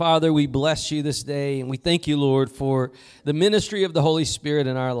Father, we bless you this day, and we thank you, Lord, for the ministry of the Holy Spirit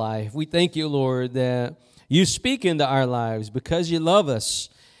in our life. We thank you, Lord, that you speak into our lives because you love us.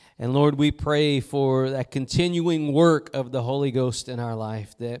 And Lord, we pray for that continuing work of the Holy Ghost in our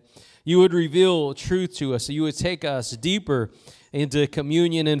life, that you would reveal truth to us, that you would take us deeper into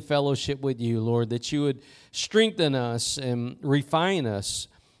communion and fellowship with you, Lord, that you would strengthen us and refine us.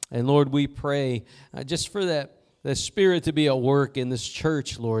 And Lord, we pray just for that the Spirit to be at work in this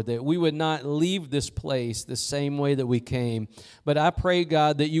church, Lord, that we would not leave this place the same way that we came. But I pray,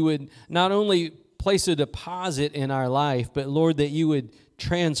 God, that you would not only place a deposit in our life, but, Lord, that you would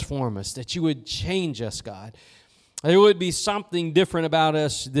transform us, that you would change us, God. There would be something different about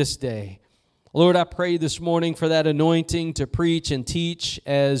us this day. Lord, I pray this morning for that anointing to preach and teach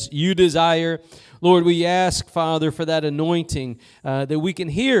as you desire. Lord, we ask, Father, for that anointing that we can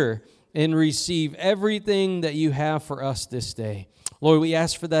hear and receive everything that you have for us this day. Lord, we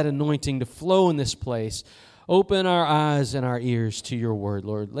ask for that anointing to flow in this place. Open our eyes and our ears to your word,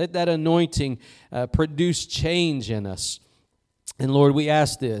 Lord. Let that anointing produce change in us. And Lord, we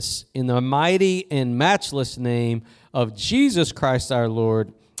ask this in the mighty and matchless name of Jesus Christ our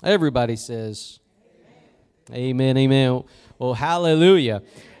Lord. Everybody says, amen, amen. Well, hallelujah.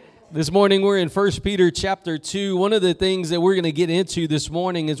 This morning we're in 1 Peter chapter 2. One of the things that we're going to get into this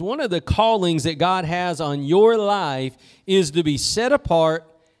morning is one of the callings that God has on your life is to be set apart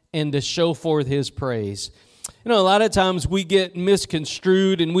and to show forth His praise. You know, a lot of times we get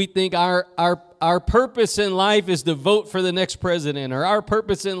misconstrued and we think our purpose in life is to vote for the next president, or our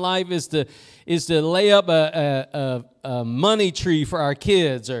purpose in life is to lay up a money tree for our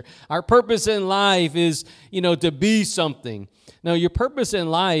kids, or our purpose in life is, to be something. No, your purpose in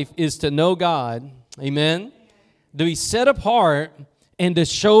life is to know God, amen, to be set apart and to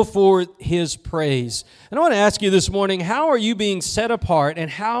show forth His praise. And I want to ask you this morning, how are you being set apart, and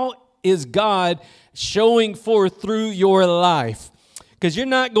how is God showing forth through your life? Because you're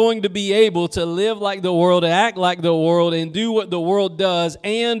not going to be able to live like the world, act like the world, and do what the world does,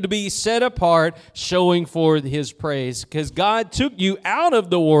 and be set apart, showing forth His praise. Because God took you out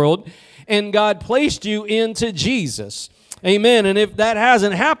of the world, and God placed you into Jesus. Amen. And if that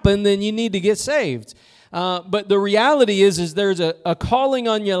hasn't happened, then you need to get saved. But the reality is there's a calling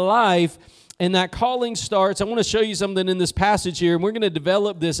on your life, and that calling starts. I want to show you something in this passage here, and we're going to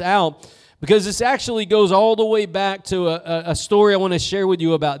develop this out because this actually goes all the way back to a story I want to share with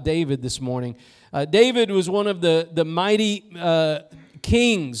you about David this morning. David was one of the mighty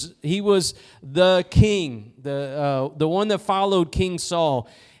kings. He was the king, the one that followed King Saul,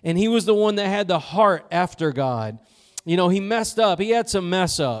 and he was the one that had the heart after God. He messed up. He had some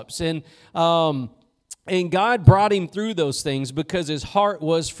mess ups, and God brought him through those things because his heart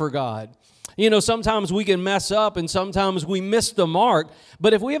was for God. Sometimes we can mess up and sometimes we miss the mark,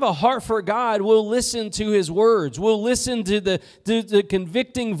 but if we have a heart for God, we'll listen to His words. We'll listen to the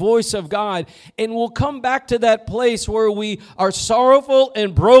convicting voice of God, and we'll come back to that place where we are sorrowful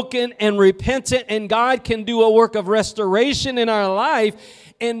and broken and repentant, and God can do a work of restoration in our life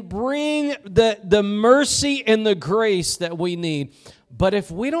and bring the mercy and the grace that we need. But if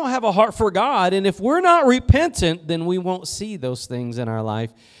we don't have a heart for God, and if we're not repentant, then we won't see those things in our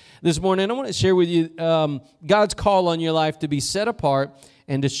life. This morning, I want to share with you God's call on your life to be set apart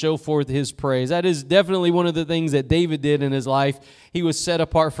and to show forth His praise. That is definitely one of the things that David did in his life. He was set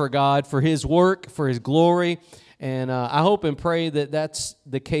apart for God, for His work, for His glory. And I hope and pray that that's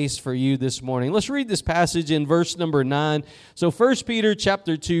the case for you this morning. Let's read this passage in verse number 9. So 1 Peter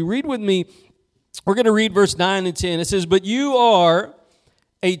chapter 2, read with me. We're going to read verse 9 and 10. It says, "But you are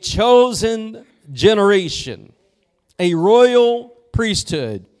a chosen generation, a royal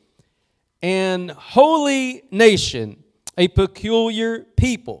priesthood, and holy nation, a peculiar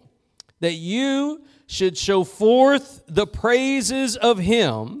people, that you should show forth the praises of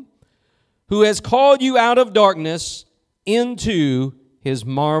Him who has called you out of darkness into His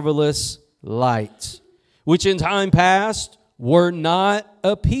marvelous light, which in time past were not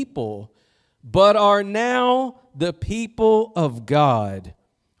a people, but are now the people of God,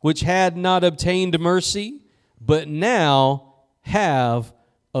 which had not obtained mercy, but now have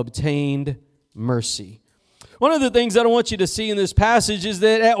obtained mercy." One of the things that I want you to see in this passage is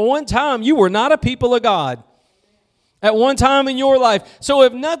that at one time you were not a people of God. At one time in your life. So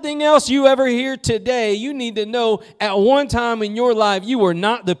if nothing else you ever hear today, you need to know at one time in your life you were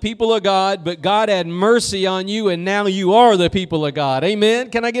not the people of God, but God had mercy on you, and now you are the people of God. Amen?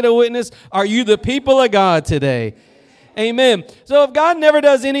 Can I get a witness? Are you the people of God today? Amen. So if God never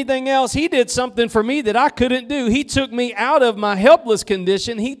does anything else, He did something for me that I couldn't do. He took me out of my helpless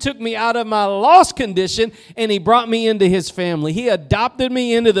condition. He took me out of my lost condition, and He brought me into His family. He adopted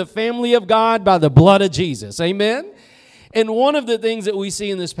me into the family of God by the blood of Jesus. Amen. And one of the things that we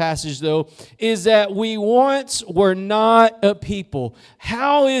see in this passage, though, is that we once were not a people.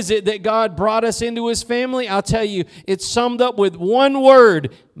 How is it that God brought us into His family? I'll tell you, it's summed up with one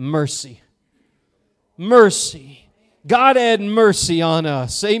word: mercy. Mercy. God had mercy on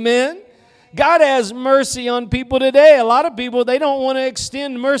us. Amen? God has mercy on people today. A lot of people, they don't want to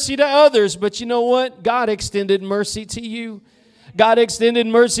extend mercy to others. But you know what? God extended mercy to you. God extended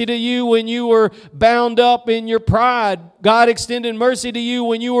mercy to you when you were bound up in your pride. God extended mercy to you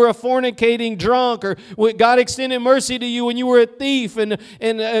when you were a fornicating drunk. Or God extended mercy to you when you were a thief and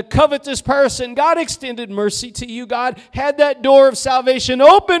a covetous person. God extended mercy to you. God had that door of salvation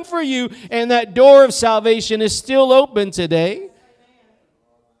open for you, and that door of salvation is still open today.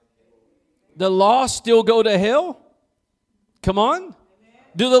 The lost still go to hell? Come on.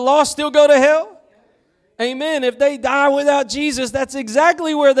 Do the lost still go to hell? Amen. If they die without Jesus, that's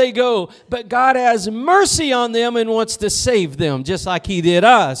exactly where they go. But God has mercy on them and wants to save them, just like He did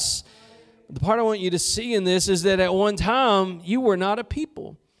us. The part I want you to see in this is that at one time, you were not a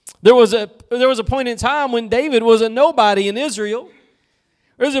people. There was a point in time when David was a nobody in Israel.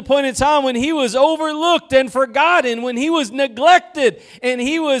 There was a point in time when he was overlooked and forgotten, when he was neglected and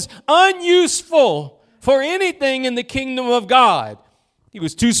he was unuseful for anything in the kingdom of God. He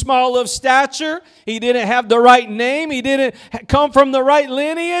was too small of stature. He didn't have the right name. He didn't come from the right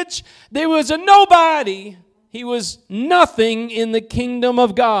lineage. There was a nobody. He was nothing in the kingdom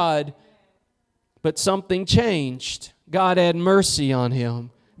of God. But something changed. God had mercy on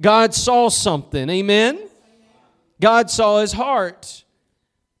him. God saw something. Amen? God saw his heart.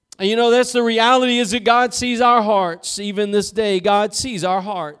 And you know, that's the reality, is that God sees our hearts. Even this day, God sees our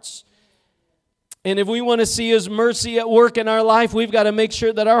hearts. And if we want to see His mercy at work in our life, we've got to make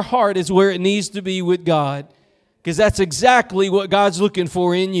sure that our heart is where it needs to be with God. Because that's exactly what God's looking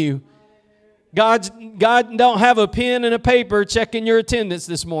for in you. God don't have a pen and a paper checking your attendance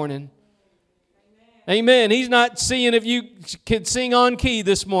this morning. Amen. He's not seeing if you can sing on key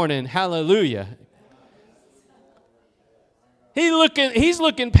this morning. Hallelujah. He's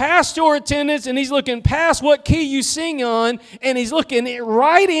looking past your attendance, and He's looking past what key you sing on, and He's looking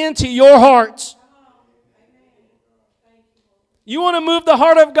right into your hearts. You want to move the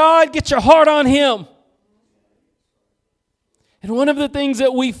heart of God? Get your heart on Him. And one of the things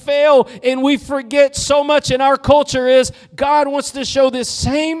that we fail and we forget so much in our culture is God wants to show this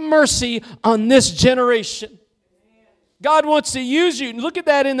same mercy on this generation. God wants to use you. Look at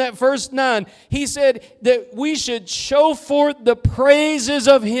that in that verse 9. He said that we should show forth the praises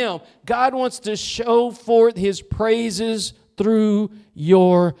of Him. God wants to show forth His praises through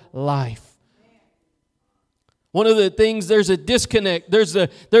your life. One of the things, there's a disconnect. There's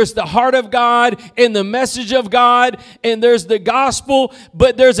the heart of God and the message of God, and there's the gospel,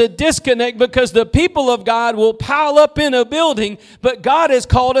 but there's a disconnect because the people of God will pile up in a building, but God has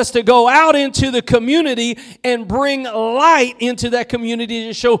called us to go out into the community and bring light into that community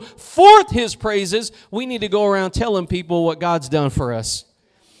to show forth His praises. We need to go around telling people what God's done for us.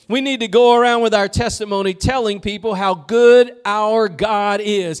 We need to go around with our testimony telling people how good our God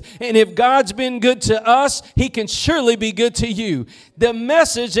is. And if God's been good to us, He can surely be good to you. The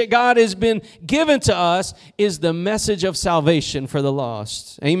message that God has been given to us is the message of salvation for the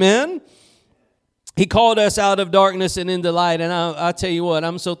lost. Amen? He called us out of darkness and into light. And I tell you what,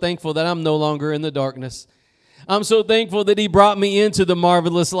 I'm so thankful that I'm no longer in the darkness. I'm so thankful that He brought me into the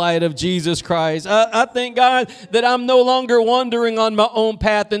marvelous light of Jesus Christ. I thank God that I'm no longer wandering on my own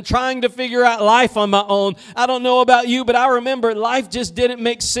path and trying to figure out life on my own. I don't know about you, but I remember life just didn't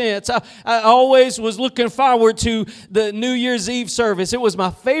make sense. I always was looking forward to the New Year's Eve service. It was my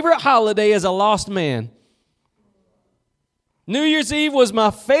favorite holiday as a lost man. New Year's Eve was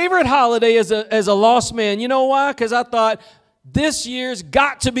my favorite holiday as a lost man. You know why? Because I thought, this year's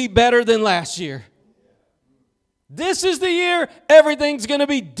got to be better than last year. This is the year everything's going to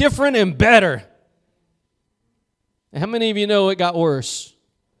be different and better. How many of you know it got worse?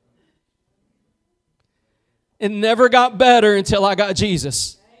 It never got better until I got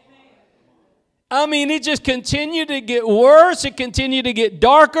Jesus. I mean, it just continued to get worse. It continued to get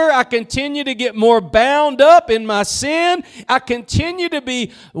darker. I continue to get more bound up in my sin. I continue to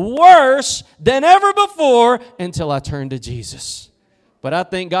be worse than ever before until I turned to Jesus. But I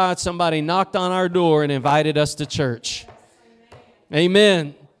thank God somebody knocked on our door and invited us to church.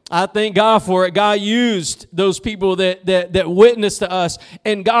 Amen. I thank God for it. God used those people that witnessed to us,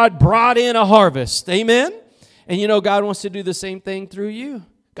 and God brought in a harvest. Amen. And you know, God wants to do the same thing through you.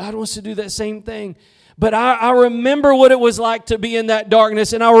 God wants to do that same thing. But I remember what it was like to be in that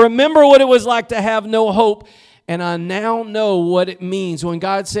darkness, and I remember what it was like to have no hope. And I now know what it means when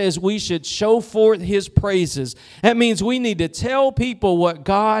God says we should show forth His praises. That means we need to tell people what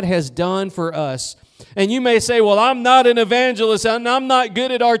God has done for us. And you may say, well, I'm not an evangelist, and I'm not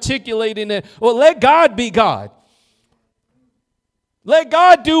good at articulating it. Well, let God be God. Let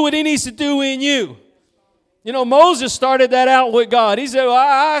God do what He needs to do in you. You know, Moses started that out with God. He said, well,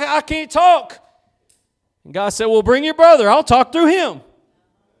 I can't talk. And God said, well, bring your brother. I'll talk through him.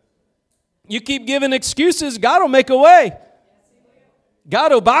 You keep giving excuses, God will make a way.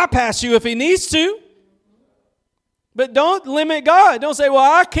 God will bypass you if He needs to. But don't limit God. Don't say, well,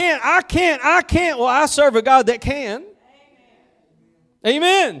 I can't. Well, I serve a God that can.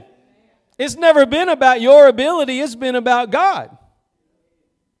 Amen. It's never been about your ability. It's been about God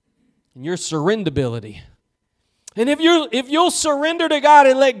and your surrendability. And if you'll surrender to God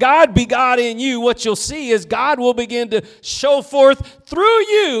and let God be God in you, what you'll see is God will begin to show forth through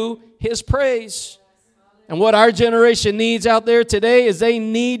you His praise. And what our generation needs out there today is they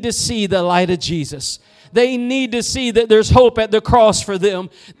need to see the light of Jesus. They need to see that there's hope at the cross for them.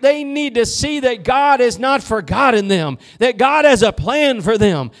 They need to see that God has not forgotten them, that God has a plan for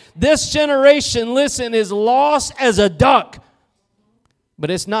them. This generation, listen, is lost as a duck.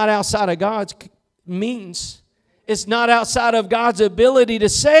 But it's not outside of God's means. It's not outside of God's ability to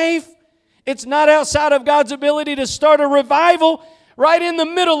save. It's not outside of God's ability to start a revival right in the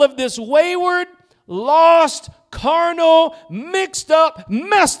middle of this wayward, lost, carnal, mixed up,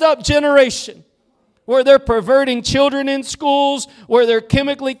 messed up generation where they're perverting children in schools, where they're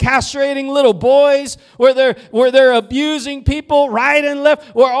chemically castrating little boys, where they're abusing people right and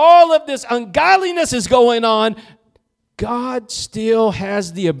left, where all of this ungodliness is going on. God still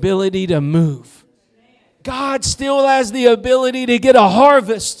has the ability to move. God still has the ability to get a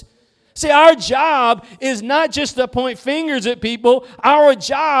harvest. See, our job is not just to point fingers at people. Our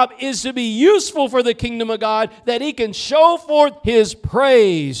job is to be useful for the kingdom of God, that He can show forth His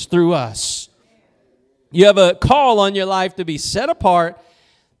praise through us. You have a call on your life to be set apart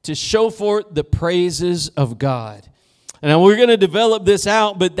to show forth the praises of God. And we're going to develop this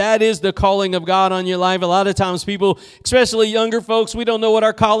out, but that is the calling of God on your life. A lot of times people, especially younger folks, we don't know what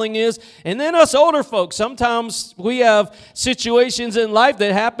our calling is. And then us older folks, sometimes we have situations in life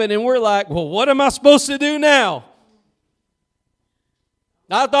that happen and we're like, well, what am I supposed to do now?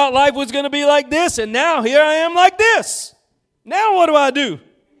 I thought life was going to be like this, and now here I am like this. Now what do?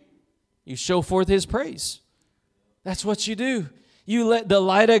 You show forth His praise. That's what you do. You let the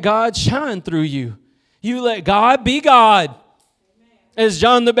light of God shine through you. You let God be God. As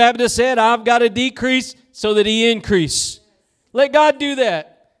John the Baptist said, I've got to decrease so that He increase. Let God do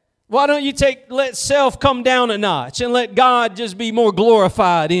that. Why don't you let self come down a notch and let God just be more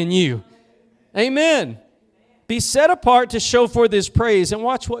glorified in you? Amen. Be set apart to show forth His praise and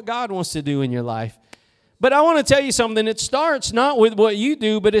watch what God wants to do in your life. But I want to tell you something. It starts not with what you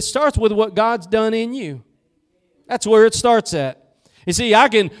do, but it starts with what God's done in you. That's where it starts at. You see, I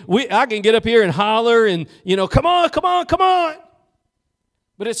can get up here and holler and, come on.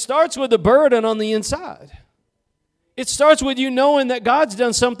 But it starts with a burden on the inside. It starts with you knowing that God's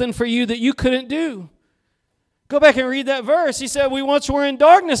done something for you that you couldn't do. Go back and read that verse. He said, we once were in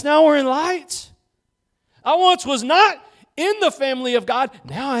darkness, now we're in light. I once was not in the family of God,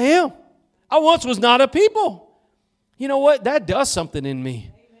 now I am. I once was not a people. You know what? That does something in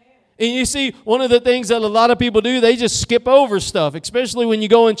me. And you see, one of the things that a lot of people do, they just skip over stuff, especially when you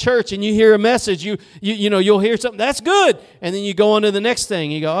go in church and you hear a message, you'll hear something, that's good. And then you go on to the next thing.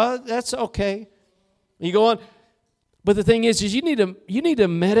 You go, oh, that's okay. You go on. But the thing is you need to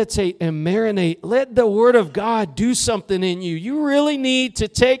meditate and marinate. Let the Word of God do something in you. You really need to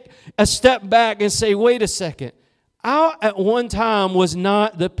take a step back and say, wait a second. I at one time was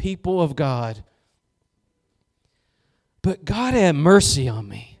not the people of God. But God had mercy on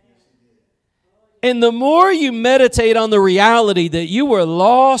me. And the more you meditate on the reality that you were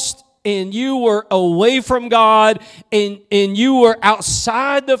lost and you were away from God and you were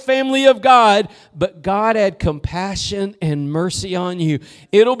outside the family of God, but God had compassion and mercy on you,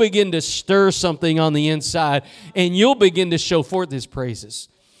 it'll begin to stir something on the inside and you'll begin to show forth His praises.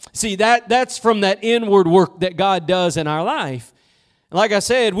 See, that's from that inward work that God does in our life. Like I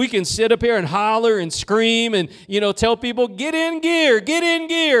said, we can sit up here and holler and scream and, tell people, get in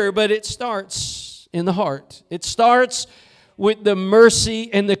gear, but it starts in the heart. It starts with the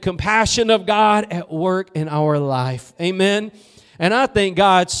mercy and the compassion of God at work in our life. Amen. And I thank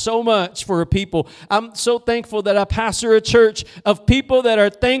God so much for people. I'm so thankful that I pastor a church of people that are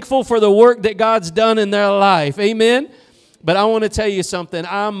thankful for the work that God's done in their life. Amen? But I want to tell you something.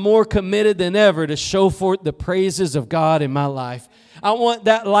 I'm more committed than ever to show forth the praises of God in my life. I want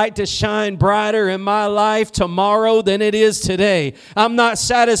that light to shine brighter in my life tomorrow than it is today. I'm not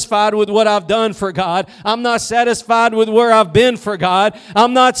satisfied with what I've done for God. I'm not satisfied with where I've been for God.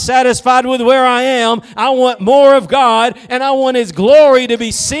 I'm not satisfied with where I am. I want more of God, and I want His glory to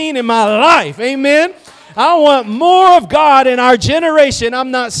be seen in my life. Amen? I want more of God in our generation.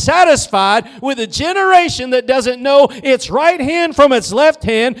 I'm not satisfied with a generation that doesn't know its right hand from its left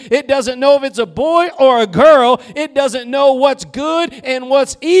hand. It doesn't know if it's a boy or a girl. It doesn't know what's good and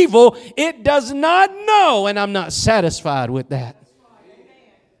what's evil. It does not know, and I'm not satisfied with that.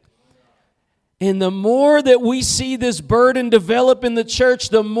 And the more that we see this burden develop in the church,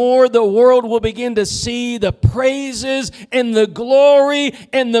 the more the world will begin to see the praises and the glory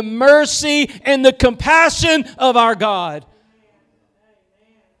and the mercy and the compassion of our God.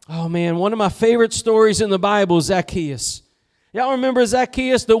 Oh man, one of my favorite stories in the Bible is Zacchaeus. Y'all remember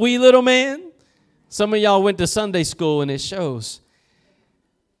Zacchaeus, the wee little man? Some of y'all went to Sunday school and it shows.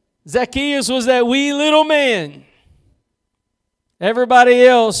 Zacchaeus was that wee little man. Everybody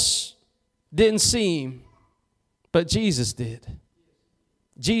else didn't see him, but Jesus did.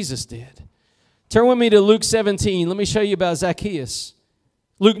 Jesus did. Turn with me to Luke 17. Let me show you about Zacchaeus.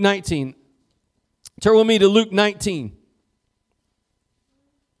 Luke 19. Turn with me to Luke 19.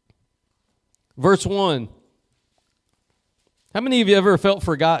 Verse 1. How many of you ever felt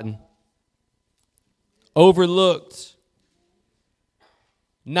forgotten? Overlooked?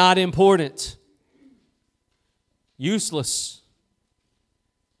 Not important? Useless?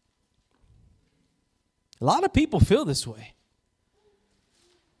 A lot of people feel this way.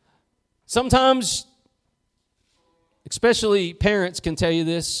 Sometimes, especially parents can tell you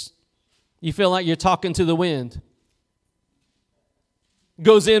this, you feel like you're talking to the wind.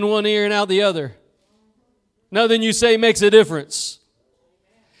 Goes in one ear and out the other. Nothing you say makes a difference.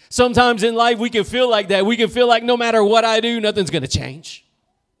 Sometimes in life we can feel like that. We can feel like no matter what I do, nothing's going to change.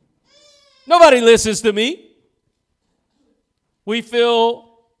 Nobody listens to me. We feel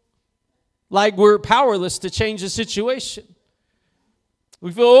like we're powerless to change the situation.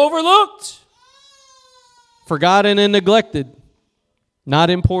 We feel overlooked, forgotten and neglected, not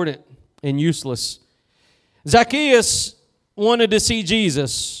important and useless. Zacchaeus wanted to see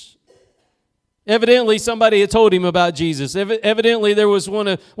Jesus. Evidently, somebody had told him about Jesus. Evidently, there was one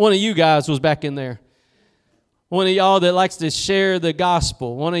of you guys was back in there. One of y'all that likes to share the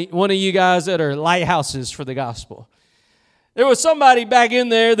gospel. One of you guys that are lighthouses for the gospel. There was somebody back in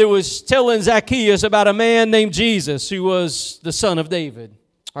there that was telling Zacchaeus about a man named Jesus who was the son of David,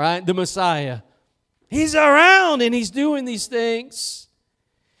 all right, the Messiah. He's around and he's doing these things.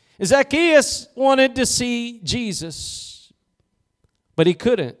 And Zacchaeus wanted to see Jesus, but he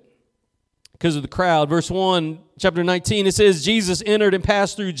couldn't because of the crowd. Verse 1, chapter 19, it says, Jesus entered and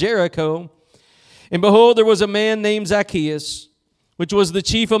passed through Jericho. And behold, there was a man named Zacchaeus, which was the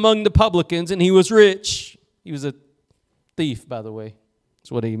chief among the publicans, and he was rich. He was a thief, by the way.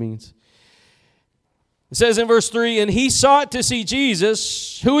 That's what he means. It says in verse 3, and he sought to see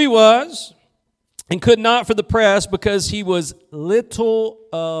Jesus, who he was, and could not for the press because he was little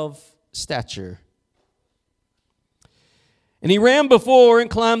of stature. And he ran before and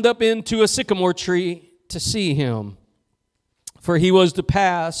climbed up into a sycamore tree to see him, for he was to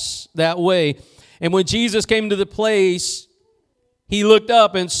pass that way. And when Jesus came to the place, he looked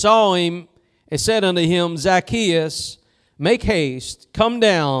up and saw him and said unto him, Zacchaeus, make haste, come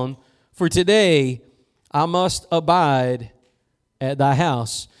down, for today I must abide at thy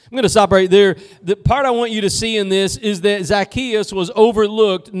house. I'm going to stop right there. The part I want you to see in this is that Zacchaeus was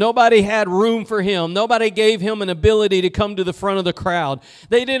overlooked. Nobody had room for him. Nobody gave him an ability to come to the front of the crowd.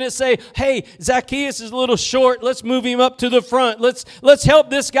 They didn't say, hey, Zacchaeus is a little short. Let's move him up to the front. Let's help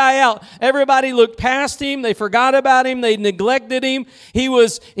this guy out. Everybody looked past him. They forgot about him. They neglected him. He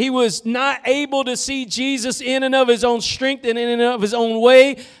was not able to see Jesus in and of his own strength and in and of his own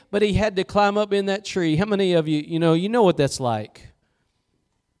way, but he had to climb up in that tree. How many of you know what that's like?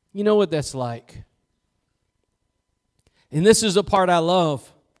 You know what that's like. And this is the part I love.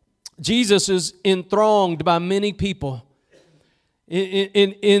 Jesus is enthroned by many people.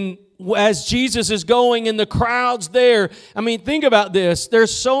 As Jesus is going and the crowd's there, I mean, think about this.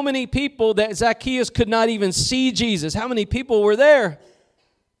 There's so many people that Zacchaeus could not even see Jesus. How many people were there?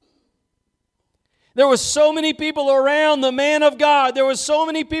 There were so many people around the man of God. There were so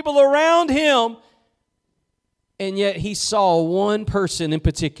many people around him. And yet he saw one person in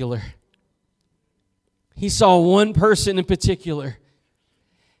particular. He saw one person in particular.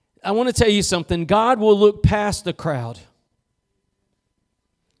 I want to tell you something. God will look past the crowd.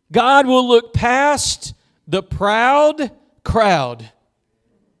 God will look past the proud crowd.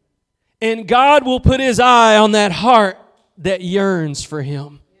 And God will put His eye on that heart that yearns for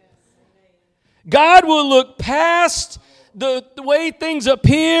Him. God will look past the way things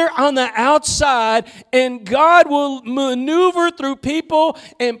appear on the outside, and God will maneuver through people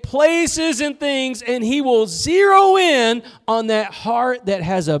and places and things, and He will zero in on that heart that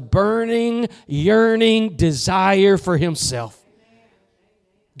has a burning, yearning desire for Himself.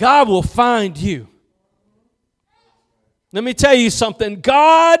 God will find you. Let me tell you something.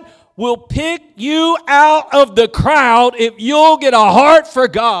 God will pick you out of the crowd if you'll get a heart for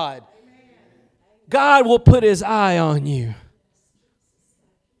God. God will put His eye on you.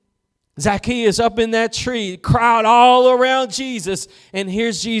 Zacchaeus up in that tree, crowd all around Jesus, and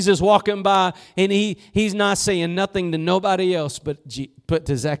here's Jesus walking by, and he's not saying nothing to nobody else but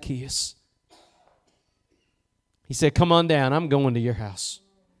to Zacchaeus. He said, "Come on down, I'm going to your house.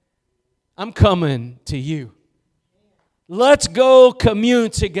 I'm coming to you. Let's go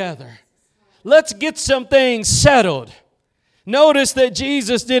commune together. Let's get some things settled." Notice that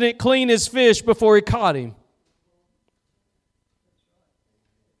Jesus didn't clean his fish before He caught him.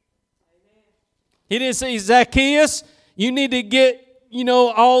 He didn't say, "Zacchaeus, you need to get,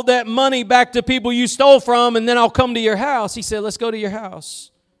 all that money back to people you stole from, and then I'll come to your house." He said, "Let's go to your house."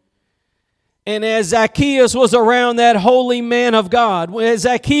 And as Zacchaeus was around that holy man of God, when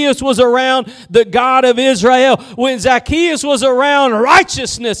Zacchaeus was around the God of Israel, when Zacchaeus was around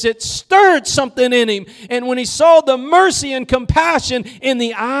righteousness, it stirred something in him. And when he saw the mercy and compassion in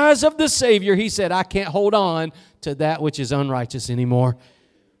the eyes of the Savior, he said, "I can't hold on to that which is unrighteous anymore.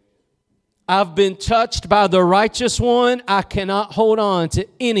 I've been touched by the righteous one. I cannot hold on to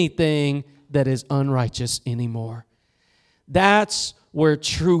anything that is unrighteous anymore." That's where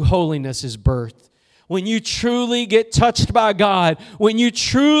true holiness is birthed. When you truly get touched by God, when you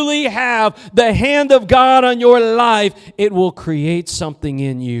truly have the hand of God on your life, it will create something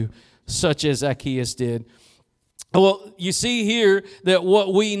in you, such as Zacchaeus did. Well, you see here that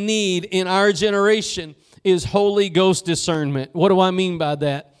what we need in our generation is Holy Ghost discernment. What do I mean by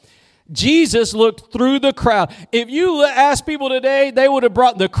that? Jesus looked through the crowd. If you ask people today, they would have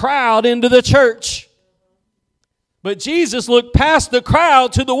brought the crowd into the church. But Jesus looked past the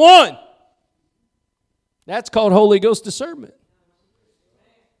crowd to the one. That's called Holy Ghost discernment.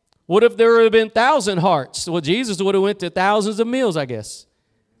 What if there would have been 1,000 hearts? Well, Jesus would have went to thousands of meals, I guess.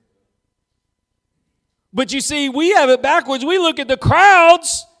 But you see, we have it backwards. We look at the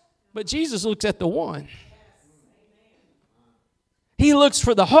crowds, but Jesus looks at the one. He looks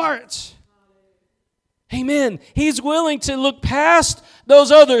for the heart. Amen. He's willing to look past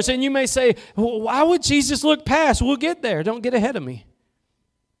those others. And you may say, well, why would Jesus look past? We'll get there. Don't get ahead of me.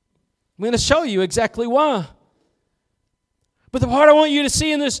 I'm going to show you exactly why. But the part I want you to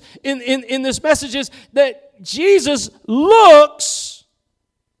see in this message is that Jesus looks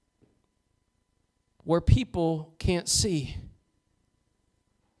where people can't see.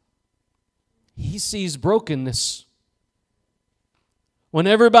 He sees brokenness. When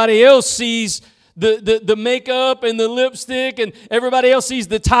everybody else sees the makeup and the lipstick, and everybody else sees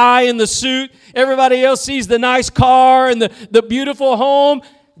the tie and the suit, everybody else sees the nice car and the beautiful home,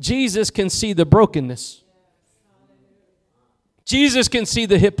 Jesus can see the brokenness. Jesus can see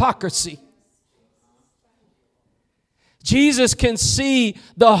the hypocrisy. Jesus can see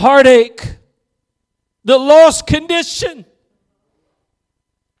the heartache, the lost condition.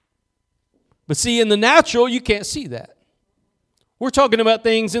 But see, in the natural, you can't see that. We're talking about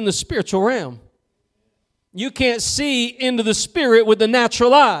things in the spiritual realm. You can't see into the spirit with the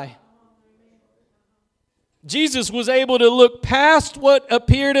natural eye. Jesus was able to look past what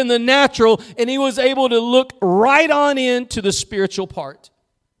appeared in the natural, and He was able to look right on into the spiritual part.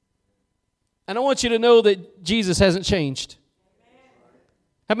 And I want you to know that Jesus hasn't changed.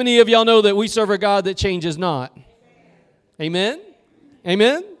 How many of y'all know that we serve a God that changes not? Amen?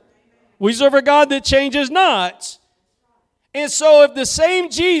 Amen? We serve a God that changes not. And so if the same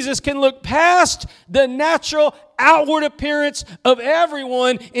Jesus can look past the natural outward appearance of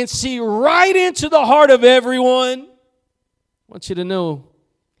everyone and see right into the heart of everyone, I want you to know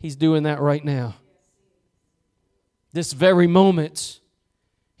He's doing that right now. This very moment,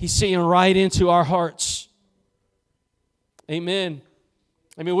 He's seeing right into our hearts. Amen.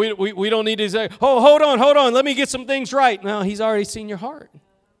 I mean, we don't need to say, "Oh, hold on, let me get some things right." No, He's already seen your heart.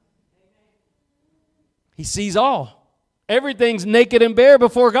 He sees all. Everything's naked and bare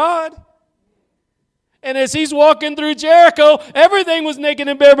before God. And as he's walking through Jericho, everything was naked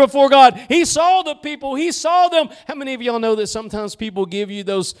and bare before God. He saw the people. He saw them. How many of y'all know that sometimes people give you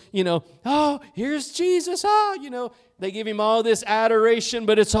those, oh, here's Jesus. Oh, they give him all this adoration,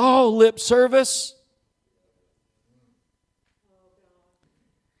 but it's all lip service.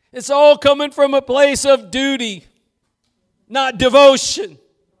 It's all coming from a place of duty, not devotion.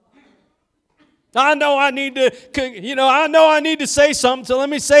 I know I need to say something, so let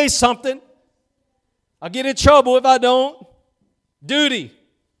me say something. I'll get in trouble if I don't. Duty.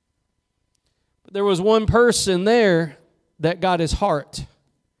 But there was one person there that got his heart.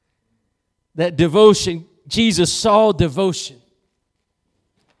 That devotion. Jesus saw devotion.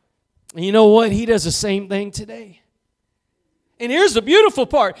 And you know what? He does the same thing today. And here's the beautiful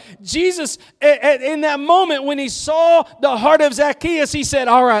part. Jesus, in that moment when he saw the heart of Zacchaeus, he said,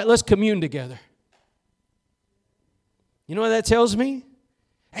 all right, let's commune together. You know what that tells me?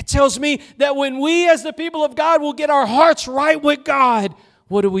 It tells me that when we as the people of God will get our hearts right with God,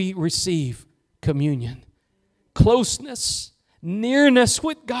 what do we receive? Communion. Closeness. Nearness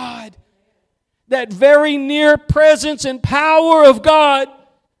with God. That very near presence and power of God.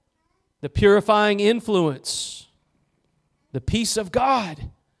 The purifying influence. The peace of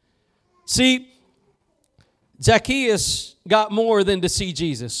God. See, Zacchaeus got more than to see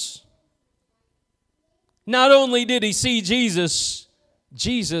Jesus. Not only did he see Jesus,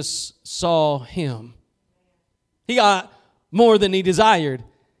 Jesus saw him. He got more than he desired.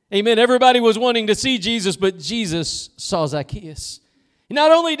 Amen. Everybody was wanting to see Jesus, but Jesus saw Zacchaeus.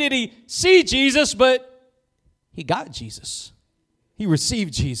 Not only did he see Jesus, but he got Jesus. He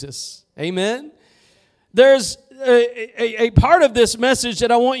received Jesus. Amen. There's a part of this message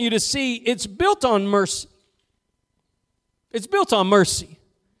that I want you to see. It's built on mercy. It's built on mercy.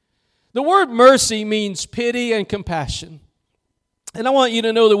 The word mercy means pity and compassion. And I want you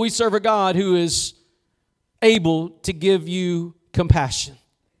to know that we serve a God who is able to give you compassion.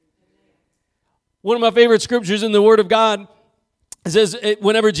 One of my favorite scriptures in the Word of God, it says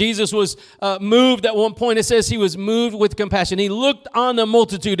whenever Jesus was moved at one point, it says he was moved with compassion. He looked on the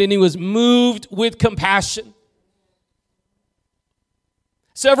multitude and he was moved with compassion.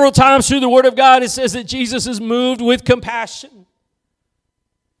 Several times through the Word of God, it says that Jesus is moved with compassion.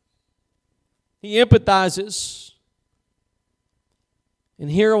 He empathizes.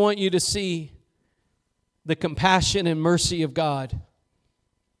 And here I want you to see the compassion and mercy of God.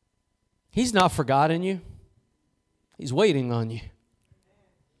 He's not forgotten you. He's waiting on you.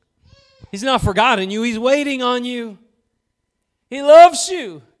 He's not forgotten you. He's waiting on you. He loves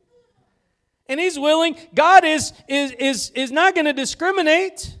you. And he's willing. God is not going to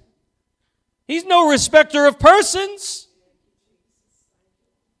discriminate. He's no respecter of persons.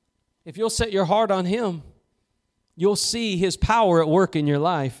 If you'll set your heart on him, you'll see his power at work in your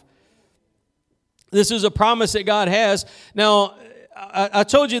life. This is a promise that God has. Now, I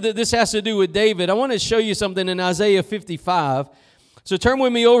told you that this has to do with David. I want to show you something in Isaiah 55. So turn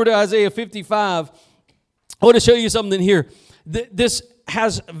with me over to Isaiah 55. I want to show you something here. This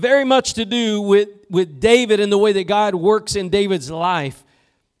has very much to do with David and the way that God works in David's life.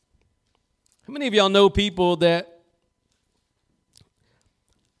 How many of y'all know people that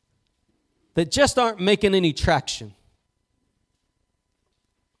just aren't making any traction?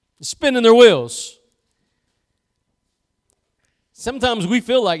 Spinning their wheels. Sometimes we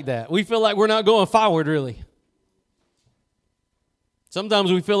feel like that. We feel like we're not going forward, really.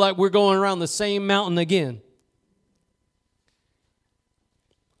 Sometimes we feel like we're going around the same mountain again.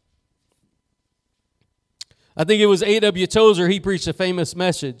 I think it was A.W. Tozer. He preached a famous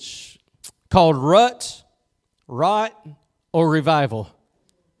message called Rut, Rot, or Revival.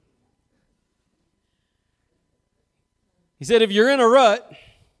 He said, if you're in a rut,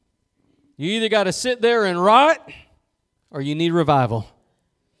 you either got to sit there and rot or you need revival.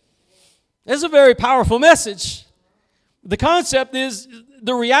 That's a very powerful message. The concept is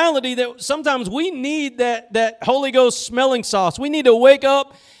the reality that sometimes we need that Holy Ghost smelling sauce. We need to wake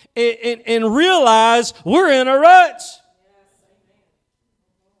up and realize we're in a rut.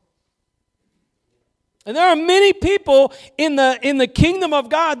 And there are many people in the kingdom of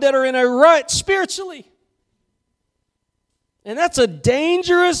God that are in a rut spiritually. And that's a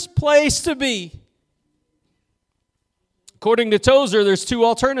dangerous place to be. According to Tozer, there's two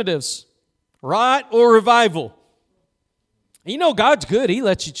alternatives: rot or revival. You know God's good. He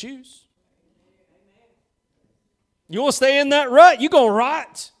lets you choose. You want to stay in that rut, you're going to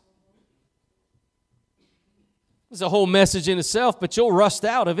rot. It's a whole message in itself, but you'll rust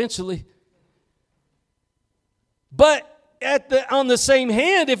out eventually. But on the same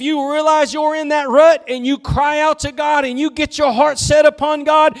hand, if you realize you're in that rut and you cry out to God and you get your heart set upon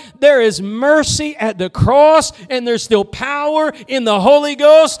God, there is mercy at the cross and there's still power in the Holy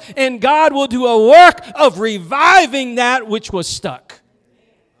Ghost, and God will do a work of reviving that which was stuck.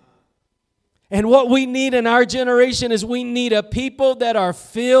 And what we need in our generation is we need a people that are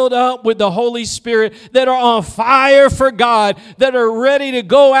filled up with the Holy Spirit, that are on fire for God, that are ready to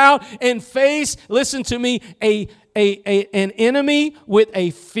go out and face, listen to me, an enemy with a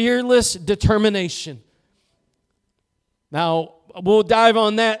fearless determination. Now, we'll dive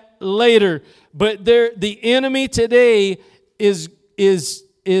on that later, but the enemy today is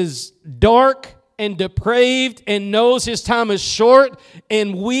dark and depraved and knows his time is short,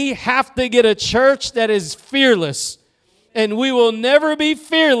 and we have to get a church that is fearless. And we will never be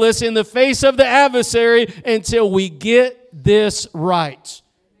fearless in the face of the adversary until we get this right.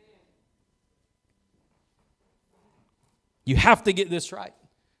 You have to get this right.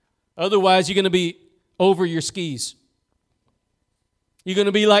 Otherwise, you're going to be over your skis. You're going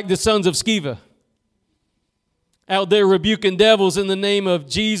to be like the sons of Sceva, out there rebuking devils in the name of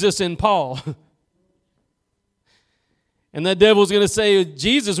Jesus and Paul. And that devil's going to say,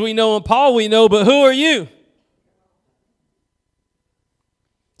 Jesus we know and Paul we know, but who are you?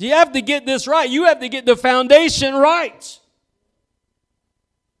 You have to get this right. You have to get the foundation right.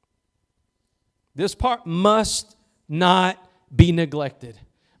 This part must not be neglected.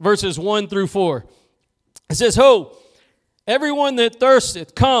 Verses 1 through 4. It says, Ho, everyone that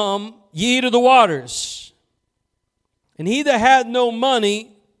thirsteth, come ye to the waters. And he that hath no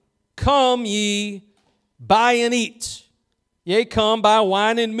money, come ye, buy and eat. Yea, come, buy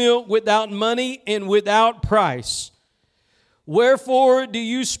wine and milk without money and without price. Wherefore do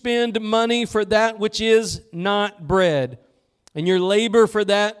you spend money for that which is not bread, and your labor for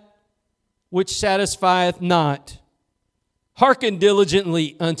that which satisfieth not? Hearken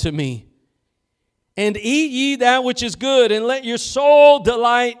diligently unto me, and eat ye that which is good, and let your soul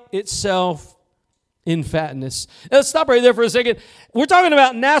delight itself in fatness. Now, let's stop right there for a second. We're talking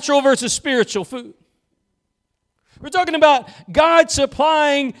about natural versus spiritual food. We're talking about God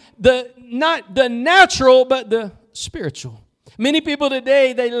supplying not the natural, but the spiritual. Many people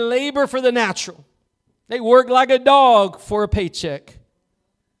today, they labor for the natural. They work like a dog for a paycheck.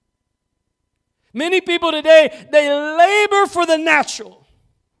 Many people today, they labor for the natural.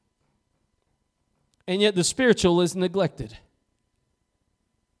 And yet the spiritual is neglected.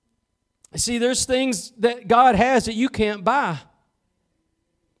 See, there's things that God has that you can't buy.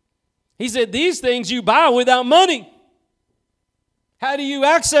 He said, these things you buy without money. How do you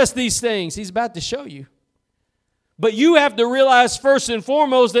access these things? He's about to show you. But you have to realize first and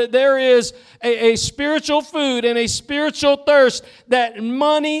foremost that there is a spiritual food and a spiritual thirst that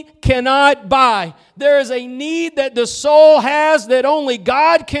money cannot buy. There is a need that the soul has that only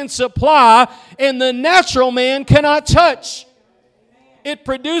God can supply and the natural man cannot touch. It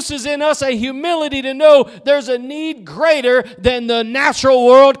produces in us a humility to know there's a need greater than the natural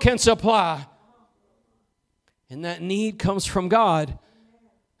world can supply. And that need comes from God.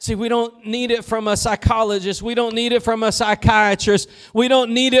 See, we don't need it from a psychologist. We don't need it from a psychiatrist. We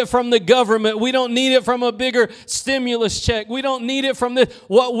don't need it from the government. We don't need it from a bigger stimulus check. We don't need it from this.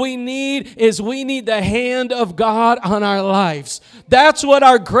 What we need is we need the hand of God on our lives. That's what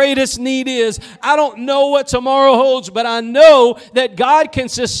our greatest need is. I don't know what tomorrow holds, but I know that God can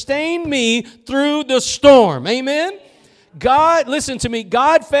sustain me through the storm. Amen? God, listen to me,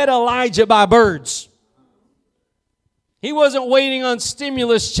 God fed Elijah by birds. He wasn't waiting on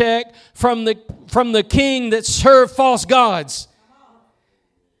stimulus check from the king that served false gods.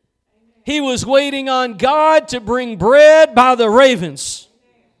 He was waiting on God to bring bread by the ravens.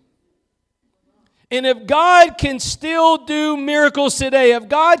 And if God can still do miracles today, if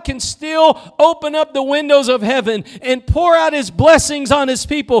God can still open up the windows of heaven and pour out His blessings on His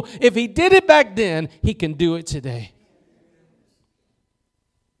people, if He did it back then, He can do it today.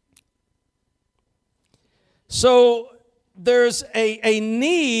 So there's a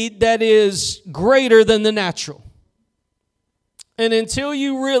need that is greater than the natural. And until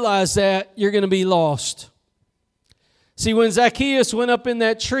you realize that, you're going to be lost. See, when Zacchaeus went up in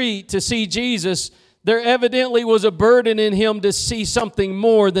that tree to see Jesus, there evidently was a burden in him to see something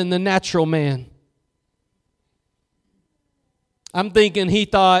more than the natural man. I'm thinking he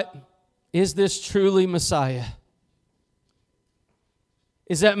thought, is this truly Messiah?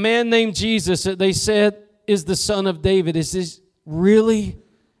 Is that man named Jesus that they said is the son of David, is this really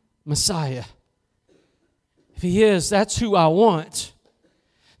Messiah? If he is, that's who I want.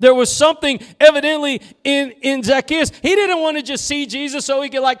 There was something evidently in Zacchaeus. He didn't want to just see Jesus so he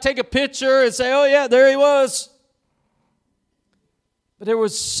could like take a picture and say, oh yeah, there he was. But there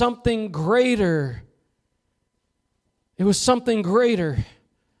was something greater. It was something greater.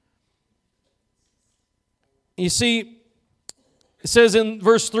 You see, it says in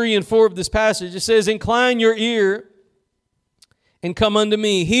verse 3 and 4 of this passage, it says, incline your ear and come unto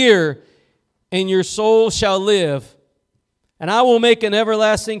me. Hear, and your soul shall live. And I will make an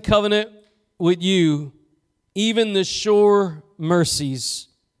everlasting covenant with you, even the sure mercies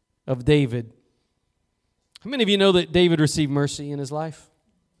of David. How many of you know that David received mercy in his life?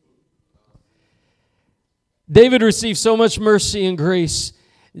 David received so much mercy and grace.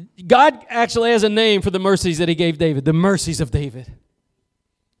 God actually has a name for the mercies that he gave David, the mercies of David.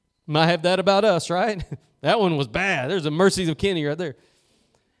 Might have that about us, right? That one was bad. There's the mercies of Kenny right there.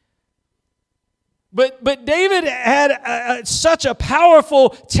 But David had such a powerful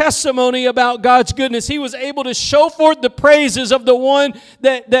testimony about God's goodness. He was able to show forth the praises of the one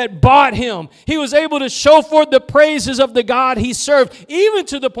that bought him. He was able to show forth the praises of the God he served, even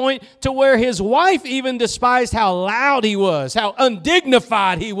to the point to where his wife even despised how loud he was, how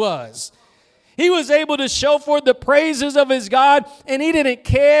undignified he was. He was able to show forth the praises of his God, and he didn't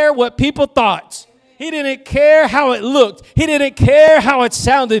care what people thought. He didn't care how it looked. He didn't care how it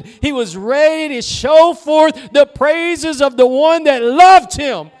sounded. He was ready to show forth the praises of the one that loved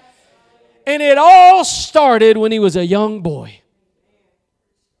him. And it all started when he was a young boy.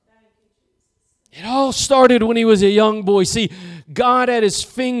 It all started when he was a young boy. See, God had his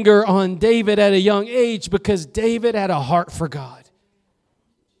finger on David at a young age because David had a heart for God.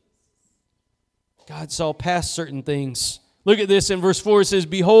 God saw past certain things. Look at this in verse 4. It says,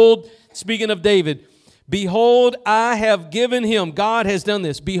 behold, speaking of David, behold, I have given him, God has done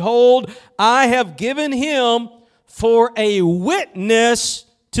this. Behold, I have given him for a witness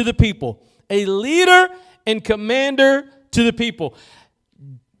to the people, a leader and commander to the people.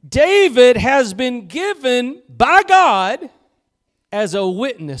 David has been given by God as a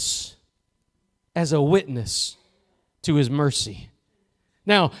witness to his mercy.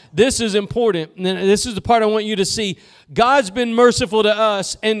 Now, this is important, and this is the part I want you to see. God's been merciful to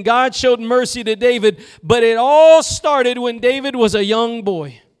us, and God showed mercy to David, but it all started when David was a young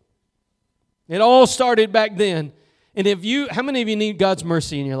boy. It all started back then. And how many of you need God's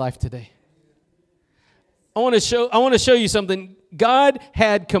mercy in your life today? I want to show you something. God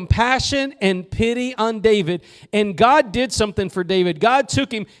had compassion and pity on David, and God did something for David. God took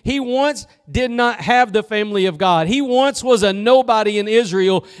him. He once did not have the family of God. He once was a nobody in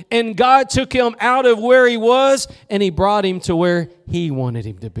Israel, and God took him out of where he was, and he brought him to where he wanted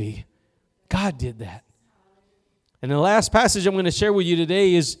him to be. God did that. And the last passage I'm going to share with you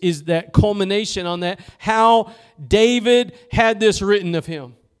today is that culmination on that, how David had this written of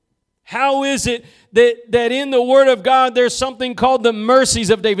him. How is it that in the Word of God there's something called the mercies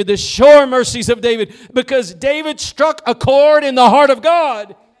of David, the sure mercies of David? Because David struck a chord in the heart of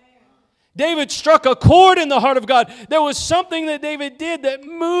God. David struck a chord in the heart of God. There was something that David did that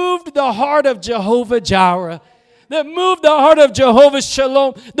moved the heart of Jehovah Jireh, that moved the heart of Jehovah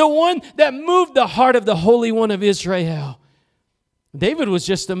Shalom, the one that moved the heart of the Holy One of Israel. David was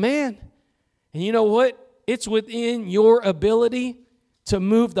just a man. And you know what? It's within your ability to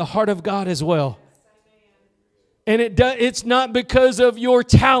move the heart of God as well. And it's not because of your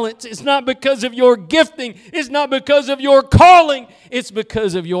talent. It's not because of your gifting. It's not because of your calling. It's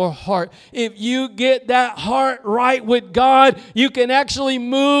because of your heart. If you get that heart right with God, you can actually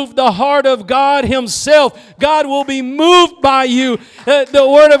move the heart of God Himself. God will be moved by you. The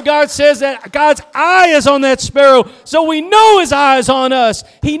Word of God says that God's eye is on that sparrow, so we know His eye is on us.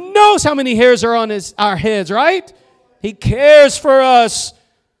 He knows how many hairs are on our heads, right? He cares for us.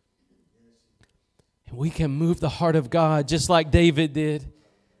 We can move the heart of God just like David did.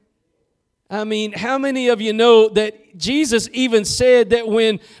 I mean, how many of you know that Jesus even said that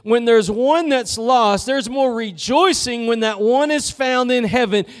when there's one that's lost, there's more rejoicing when that one is found in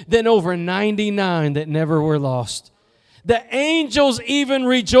heaven than over 99 that never were lost. The angels even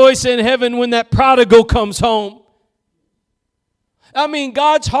rejoice in heaven when that prodigal comes home. I mean,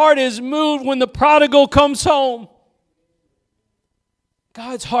 God's heart is moved when the prodigal comes home.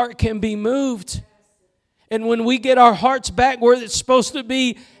 God's heart can be moved. And when we get our hearts back where it's supposed to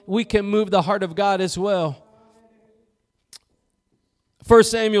be, we can move the heart of God as well. 1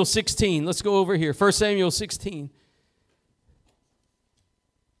 Samuel 16. Let's go over here. 1 Samuel 16.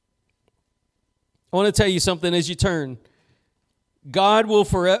 I want to tell you something as you turn. God will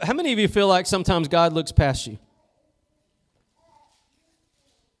forever... How many of you feel like sometimes God looks past you?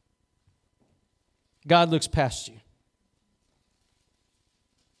 God looks past you.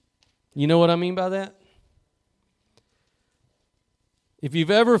 You know what I mean by that? If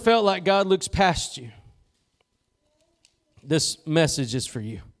you've ever felt like God looks past you, This message is for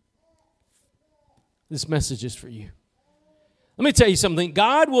you. This message is for you. Let me tell you something.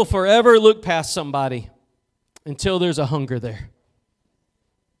 God will forever look past somebody until there's a hunger there.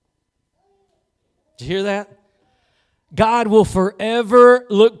 Did you hear that? God will forever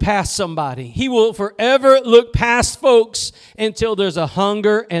look past somebody. He will forever look past folks until there's a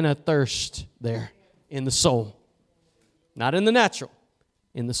hunger and a thirst there in the soul. Not in the natural,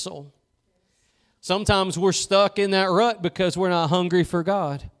 in the soul. Sometimes we're stuck in that rut because we're not hungry for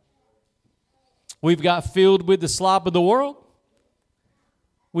God. We've got filled with the slop of the world.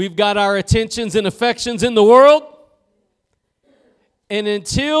 We've got our attentions and affections in the world. And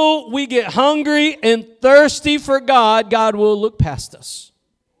until we get hungry and thirsty for God, God will look past us.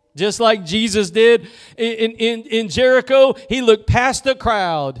 Just like Jesus did in Jericho, he looked past the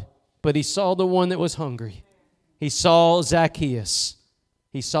crowd, but he saw the one that was hungry. He saw Zacchaeus.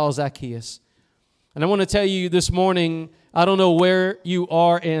 He saw Zacchaeus. And I want to tell you this morning, I don't know where you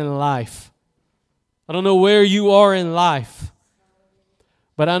are in life. I don't know where you are in life.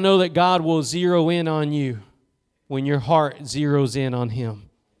 But I know that God will zero in on you when your heart zeroes in on Him.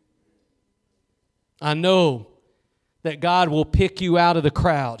 I know that God will pick you out of the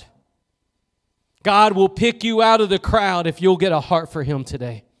crowd. God will pick you out of the crowd if you'll get a heart for Him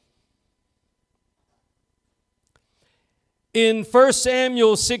today. In 1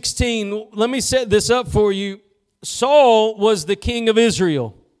 Samuel 16, let me set this up for you. Saul was the king of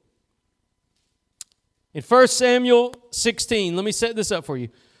Israel. In 1 Samuel 16, let me set this up for you.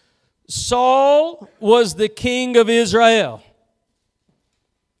 Saul was the king of Israel.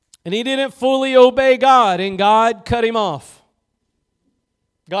 And he didn't fully obey God, and God cut him off.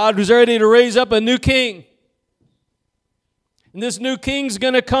 God was ready to raise up a new king. And this new king's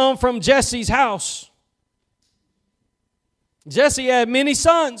going to come from Jesse's house. Jesse had many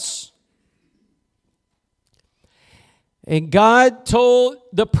sons. And God told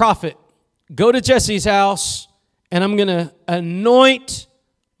the prophet, go to Jesse's house, and I'm going to anoint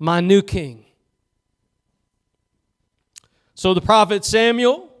my new king. So the prophet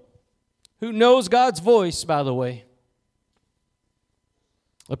Samuel, who knows God's voice, by the way,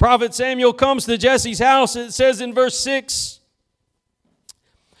 the prophet Samuel comes to Jesse's house. It says in verse 6,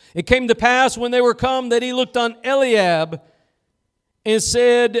 it came to pass when they were come that he looked on Eliab and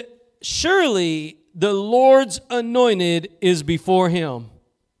said, surely the Lord's anointed is before him.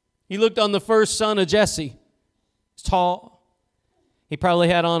 He looked on the first son of Jesse. He's tall. He probably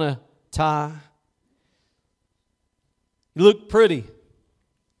had on a tie. He looked pretty.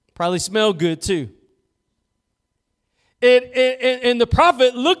 Probably smelled good too. And the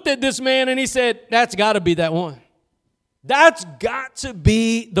prophet looked at this man and he said, that's got to be that one. That's got to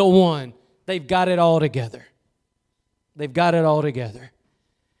be the one. They've got it all together. They've got it all together.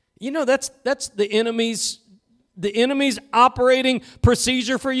 You know, that's the enemy's operating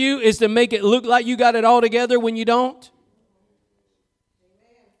procedure for you is to make it look like you got it all together when you don't.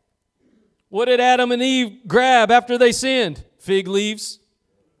 What did Adam and Eve grab after they sinned? Fig leaves.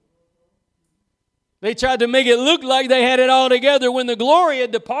 They tried to make it look like they had it all together. When the glory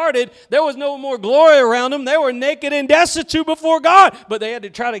had departed, there was no more glory around them. They were naked and destitute before God, but they had to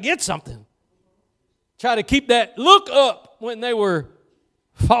try to get something. Try to keep that look up when they were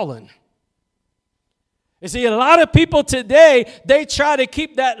fallen. You see, a lot of people today, they try to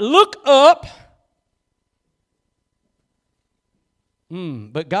keep that look up.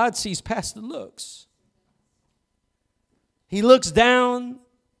 But God sees past the looks. He looks down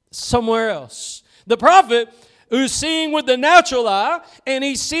somewhere else. The prophet who's seeing with the natural eye, and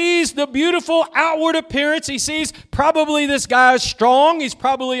he sees the beautiful outward appearance. He sees probably this guy is strong. He's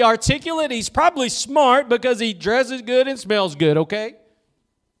probably articulate. He's probably smart because he dresses good and smells good, okay?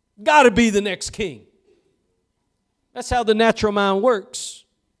 Got to be the next king. That's how the natural mind works.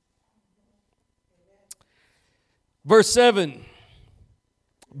 Verse 7.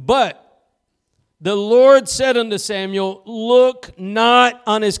 But the Lord said unto Samuel, look not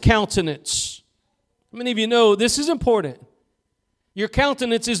on his countenance. How many of you know this is important? Your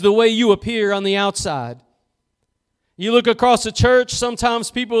countenance is the way you appear on the outside. You look across the church,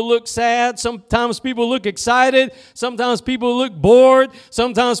 sometimes people look sad, sometimes people look excited, sometimes people look bored,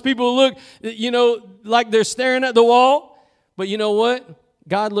 sometimes people look, like they're staring at the wall. But you know what?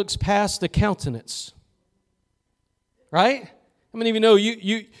 God looks past the countenance. Right? How many of you know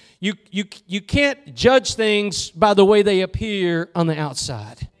you can't judge things by the way they appear on the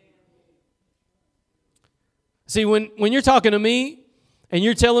outside? See, when you're talking to me and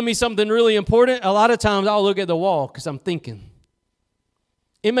you're telling me something really important, a lot of times I'll look at the wall because I'm thinking.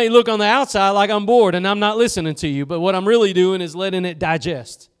 It may look on the outside like I'm bored and I'm not listening to you, but what I'm really doing is letting it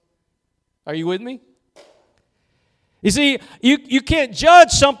digest. Are you with me? You see, you can't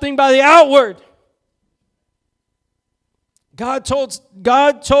judge something by the outward. God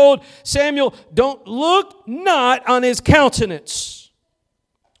told Samuel, don't look not on his countenance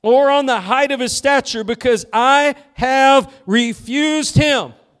or on the height of his stature, because I have refused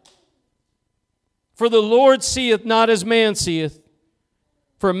him. For the Lord seeth not as man seeth.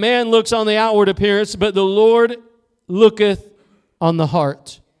 For man looks on the outward appearance, but the Lord looketh on the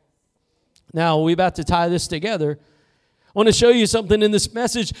heart. Now, we're about to tie this together. I want to show you something in this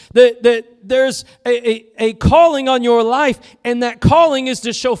message, that there's a calling on your life, and that calling is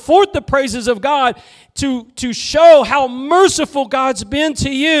to show forth the praises of God, to show how merciful God's been to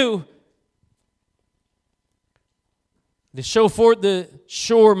you, to show forth the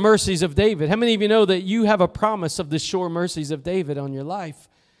sure mercies of David. How many of you know that you have a promise of the sure mercies of David on your life?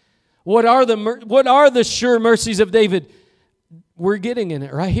 What are the sure mercies of David? We're getting in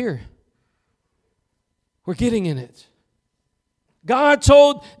it right here. We're getting in it. God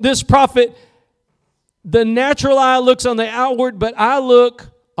told this prophet, the natural eye looks on the outward, but I look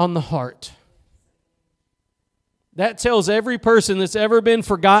on the heart. That tells every person that's ever been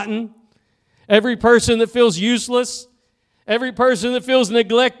forgotten, every person that feels useless, every person that feels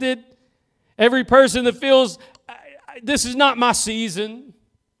neglected, every person that feels, this is not my season.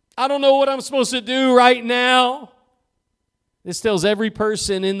 I don't know what I'm supposed to do right now. This tells every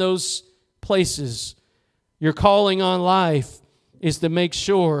person in those places, your calling on life is to make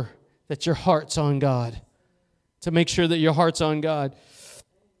sure that your heart's on God. To make sure that your heart's on God.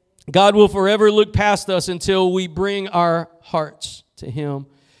 God will forever look past us until we bring our hearts to Him.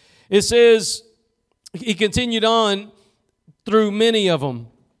 It says, he continued on through many of them.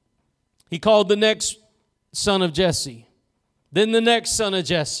 He called the next son of Jesse. Then the next son of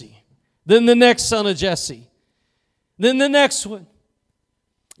Jesse. Then the next son of Jesse. Then the next one.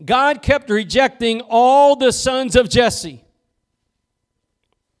 God kept rejecting all the sons of Jesse.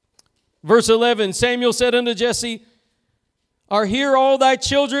 Verse 11, Samuel said unto Jesse, are here all thy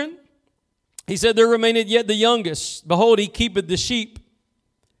children? He said, there remaineth yet the youngest. Behold, he keepeth the sheep.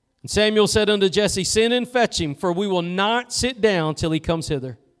 And Samuel said unto Jesse, send and fetch him, for we will not sit down till he comes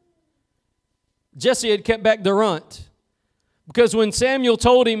hither. Jesse had kept back the runt, because when Samuel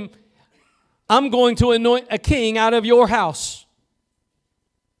told him, I'm going to anoint a king out of your house,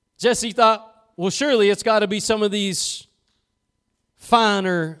 Jesse thought, well, surely it's got to be some of these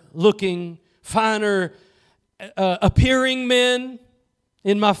finer looking, finer appearing men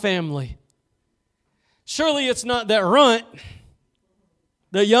in my family. Surely it's not that runt,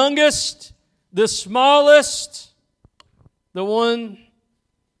 the youngest, the smallest, the one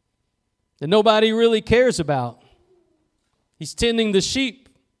that nobody really cares about. He's tending the sheep,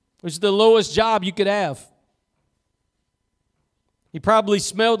 which is the lowest job you could have. He probably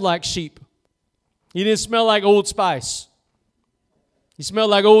smelled like sheep. He didn't smell like Old Spice. He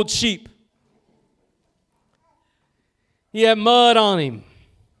smelled like old sheep. He had mud on him.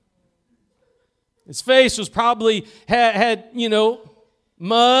 His face was probably had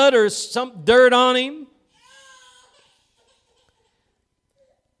mud or some dirt on him.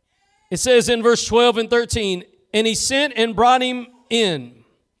 It says in verse 12 and 13, and he sent and brought him in.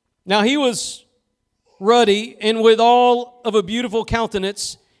 Now he was ruddy and with all of a beautiful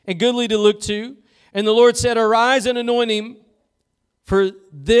countenance and goodly to look to. And the Lord said, arise and anoint him, for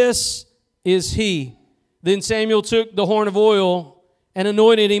this is he. Then Samuel took the horn of oil and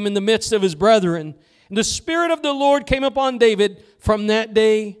anointed him in the midst of his brethren. And the Spirit of the Lord came upon David from that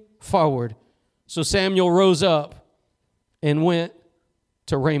day forward. So Samuel rose up and went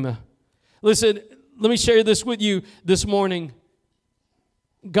to Ramah. Listen, let me share this with you this morning.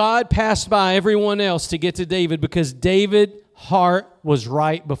 God passed by everyone else to get to David because David's heart was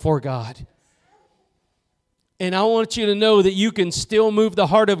right before God. And I want you to know that you can still move the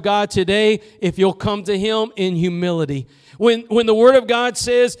heart of God today if you'll come to Him in humility. When the Word of God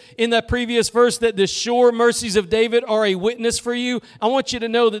says in that previous verse that the sure mercies of David are a witness for you, I want you to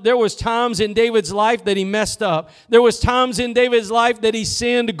know that there was times in David's life that he messed up. There was times in David's life that he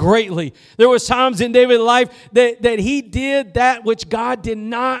sinned greatly. There was times in David's life that he did that which God did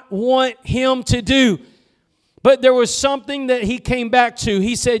not want him to do. But there was something that he came back to.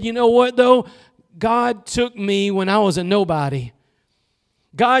 He said, you know what though? God took me when I was a nobody.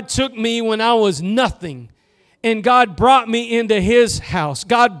 God took me when I was nothing. And God brought me into His house.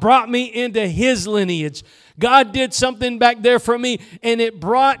 God brought me into His lineage. God did something back there for me. And it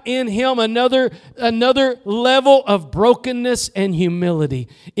brought in him another level of brokenness and humility.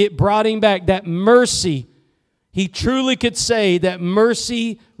 It brought him back that mercy. He truly could say that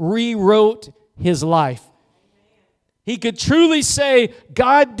mercy rewrote his life. he could truly say,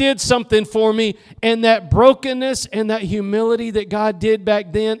 God did something for me, and that brokenness and that humility that God did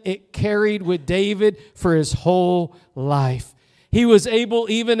back then, it carried with David for his whole life. He was able,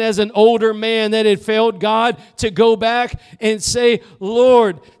 even as an older man that had failed God, to go back and say,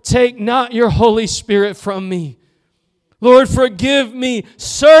 Lord, take not your Holy Spirit from me. Lord, forgive me.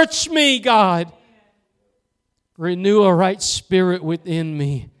 Search me, God. Renew a right spirit within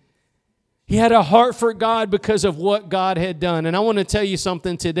me. He had a heart for God because of what God had done. And I want to tell you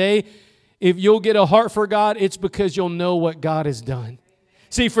something today. If you'll get a heart for God, it's because you'll know what God has done.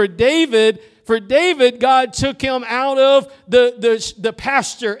 See, for David, God took him out of the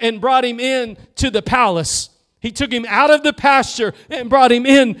pasture and brought him in to the palace. He took him out of the pasture and brought him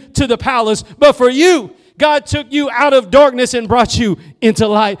in to the palace. But for you, God took you out of darkness and brought you into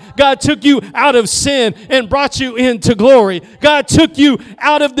light. God took you out of sin and brought you into glory. God took you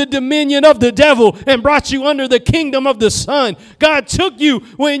out of the dominion of the devil and brought you under the kingdom of the Son. God took you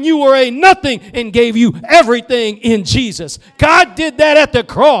when you were a nothing and gave you everything in Jesus. God did that at the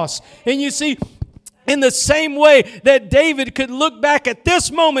cross. And you see, in the same way that David could look back at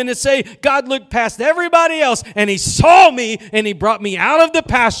this moment and say, God looked past everybody else and he saw me and he brought me out of the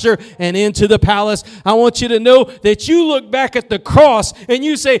pasture and into the palace. I want you to know that you look back at the cross and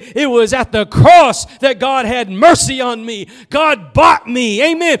you say, it was at the cross that God had mercy on me. God bought me,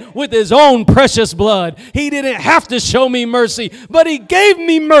 amen, with his own precious blood. He didn't have to show me mercy, but he gave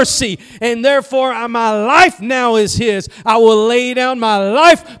me mercy. And therefore, my life now is his. I will lay down my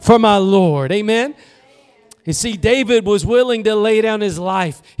life for my Lord. Amen. You see, David was willing to lay down his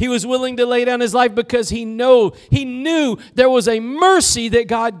life. He was willing to lay down his life because he knew there was a mercy that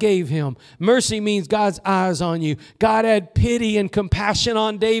God gave him. Mercy means God's eyes on you. God had pity and compassion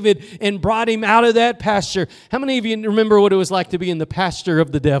on David and brought him out of that pasture. How many of you remember what it was like to be in the pasture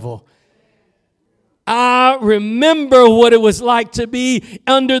of the devil? I remember what it was like to be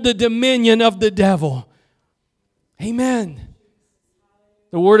under the dominion of the devil. Amen.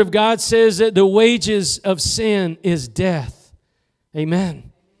 The Word of God says that the wages of sin is death.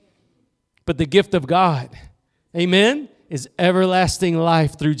 Amen. But the gift of God, amen, is everlasting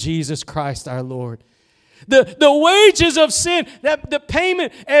life through Jesus Christ our Lord. The wages of sin, the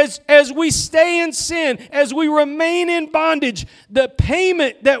payment as we stay in sin, as we remain in bondage, the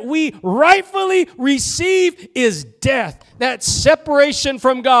payment that we rightfully receive is death. That's separation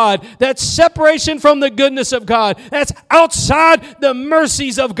from God. That's separation from the goodness of God. That's outside the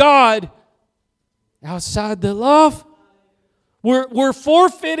mercies of God. Outside the love. We're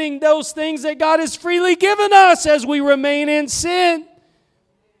forfeiting those things that God has freely given us as we remain in sin.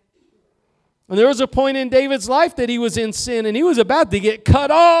 And there was a point in David's life that he was in sin and he was about to get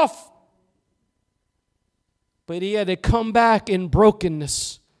cut off. But he had to come back in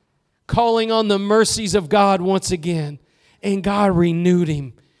brokenness, calling on the mercies of God once again. And God renewed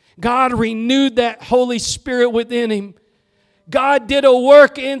him. God renewed that Holy Spirit within him. God did a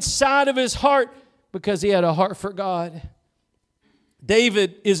work inside of his heart because he had a heart for God.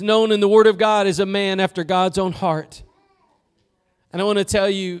 David is known in the Word of God as a man after God's own heart. And I want to tell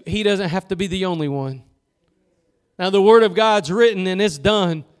you, he doesn't have to be the only one. Now, the Word of God's written and it's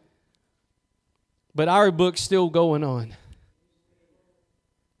done, but our book's still going on.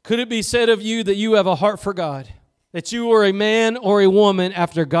 Could it be said of you that you have a heart for God? That you are a man or a woman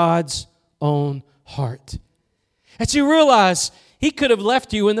after God's own heart? That you realize he could have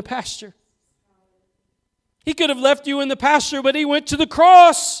left you in the pasture. He could have left you in the pasture, but he went to the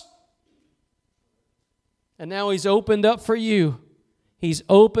cross. And now he's opened up for you. He's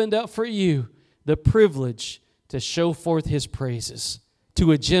opened up for you the privilege to show forth his praises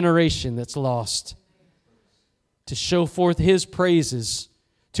to a generation that's lost. To show forth his praises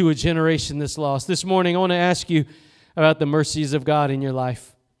to a generation that's lost. This morning, I want to ask you about the mercies of God in your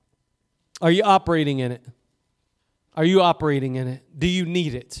life. Are you operating in it? Are you operating in it? Do you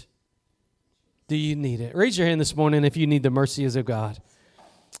need it? Do you need it? Raise your hand this morning if you need the mercies of God.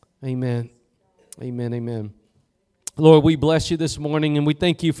 Amen. Amen, amen. Lord, we bless you this morning and we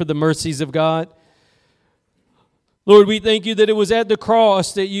thank you for the mercies of God. Lord, we thank you that it was at the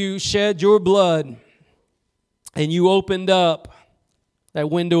cross that you shed your blood and you opened up that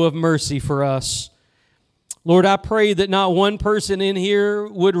window of mercy for us. Lord, I pray that not one person in here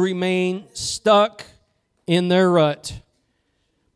would remain stuck in their rut.